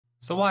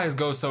So why is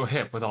Go so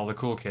hip with all the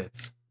cool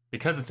kids?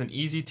 Because it's an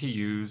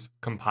easy-to-use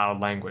compiled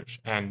language,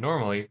 and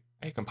normally,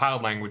 a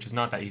compiled language is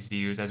not that easy to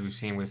use as we've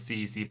seen with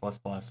C, C++,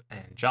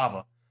 and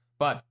Java.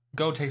 But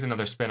Go takes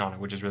another spin on it,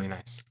 which is really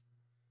nice.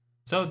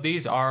 So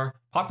these are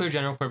popular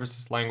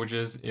general-purpose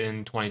languages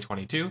in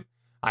 2022.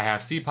 I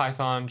have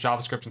CPython,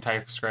 JavaScript and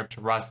TypeScript,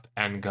 Rust,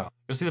 and Go.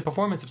 You'll see the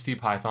performance of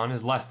CPython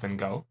is less than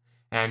Go,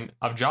 and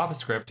of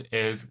JavaScript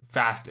is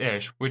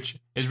fast-ish, which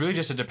is really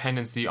just a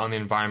dependency on the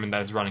environment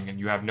that it's running in.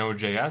 You have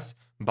Node.js,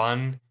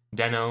 Bun,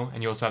 Deno,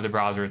 and you also have the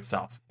browser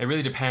itself. It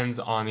really depends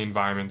on the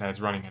environment that it's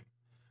running in.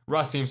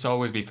 Rust seems to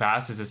always be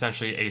fast. It's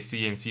essentially a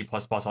C and C++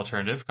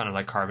 alternative, kind of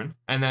like Carbon.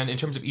 And then in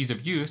terms of ease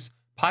of use,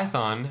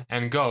 Python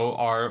and Go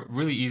are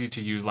really easy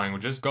to use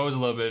languages. Go is a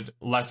little bit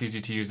less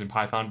easy to use than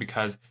Python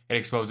because it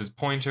exposes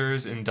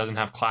pointers and doesn't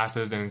have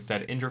classes and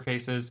instead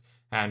interfaces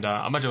and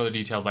a bunch of other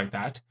details like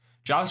that.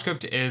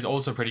 JavaScript is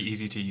also pretty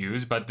easy to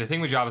use, but the thing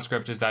with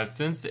JavaScript is that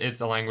since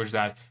it's a language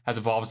that has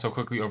evolved so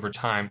quickly over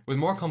time, with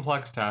more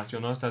complex tasks,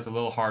 you'll notice that it's a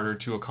little harder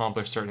to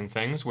accomplish certain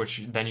things,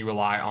 which then you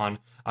rely on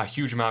a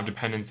huge amount of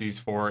dependencies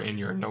for in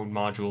your node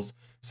modules.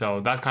 So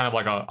that's kind of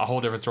like a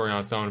whole different story on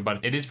its own, but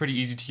it is pretty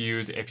easy to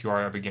use if you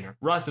are a beginner.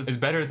 Rust is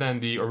better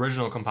than the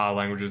original compiled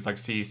languages like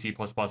C, C++,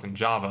 and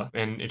Java,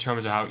 and in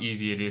terms of how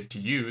easy it is to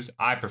use,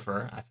 I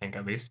prefer, I think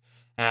at least,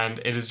 and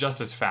it is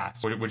just as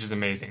fast, which is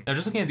amazing. Now,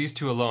 just looking at these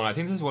two alone, I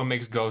think this is what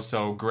makes Go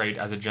so great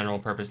as a general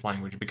purpose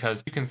language,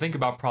 because you can think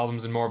about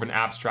problems in more of an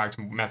abstract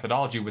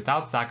methodology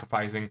without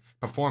sacrificing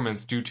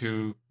performance due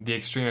to the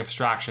extreme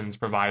abstractions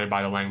provided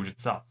by the language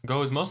itself.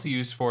 Go is mostly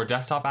used for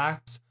desktop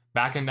apps,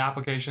 backend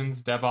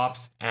applications,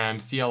 DevOps, and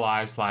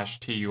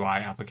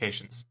CLI/TUI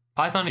applications.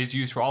 Python is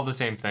used for all the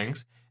same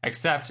things,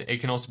 except it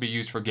can also be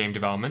used for game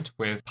development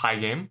with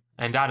Pygame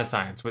and data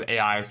science with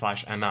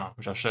AI/ML,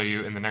 which I'll show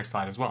you in the next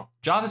slide as well.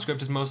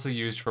 JavaScript is mostly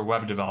used for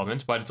web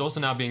development, but it's also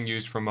now being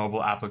used for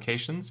mobile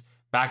applications,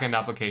 backend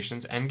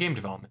applications, and game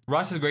development.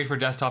 Rust is great for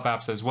desktop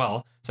apps as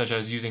well, such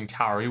as using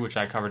Towery, which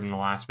I covered in the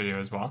last video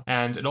as well,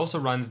 and it also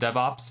runs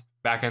DevOps,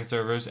 backend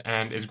servers,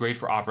 and is great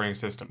for operating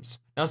systems.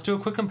 Now let's do a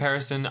quick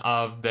comparison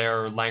of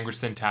their language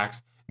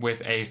syntax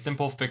with a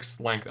simple fixed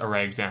length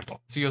array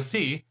example. So you'll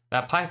see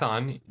that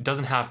Python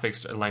doesn't have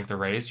fixed length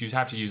arrays. You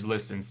have to use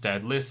lists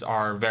instead. Lists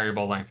are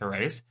variable length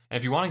arrays. And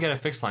if you want to get a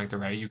fixed length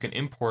array, you can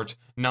import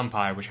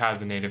NumPy, which has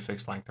the native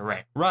fixed length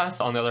array.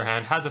 Rust, on the other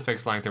hand, has a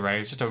fixed length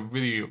array. It's just a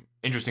really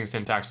interesting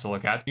syntax to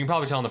look at. You can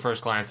probably tell on the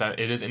first glance that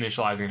it is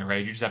initializing an array.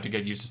 You just have to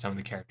get used to some of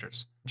the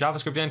characters.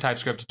 JavaScript and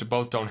TypeScript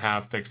both don't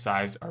have fixed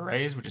size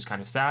arrays, which is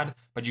kind of sad,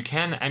 but you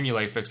can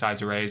emulate fixed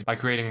size arrays by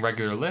creating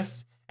regular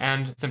lists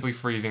and simply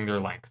freezing their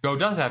length. Go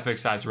does have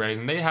fixed size arrays,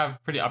 and they have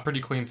a pretty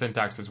clean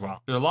syntax as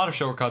well. There are a lot of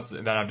shortcuts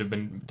that have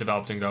been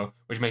developed in Go,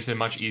 which makes it a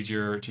much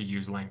easier to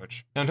use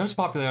language. Now, in terms of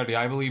popularity,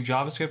 I believe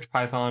JavaScript,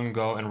 Python,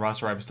 Go, and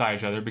Rust are right beside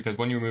each other because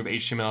when you remove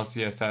HTML,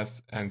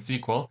 CSS, and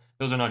SQL,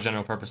 those are not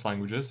general purpose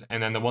languages.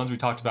 And then the ones we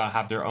talked about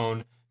have their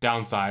own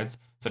downsides,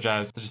 such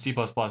as C++,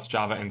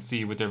 Java, and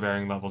C with their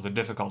varying levels of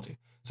difficulty.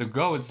 So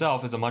Go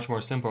itself is a much more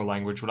simpler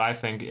language, what I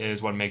think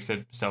is what makes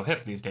it so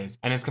hip these days.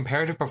 And its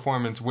comparative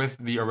performance with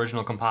the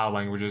original compiled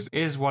languages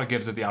is what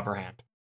gives it the upper hand.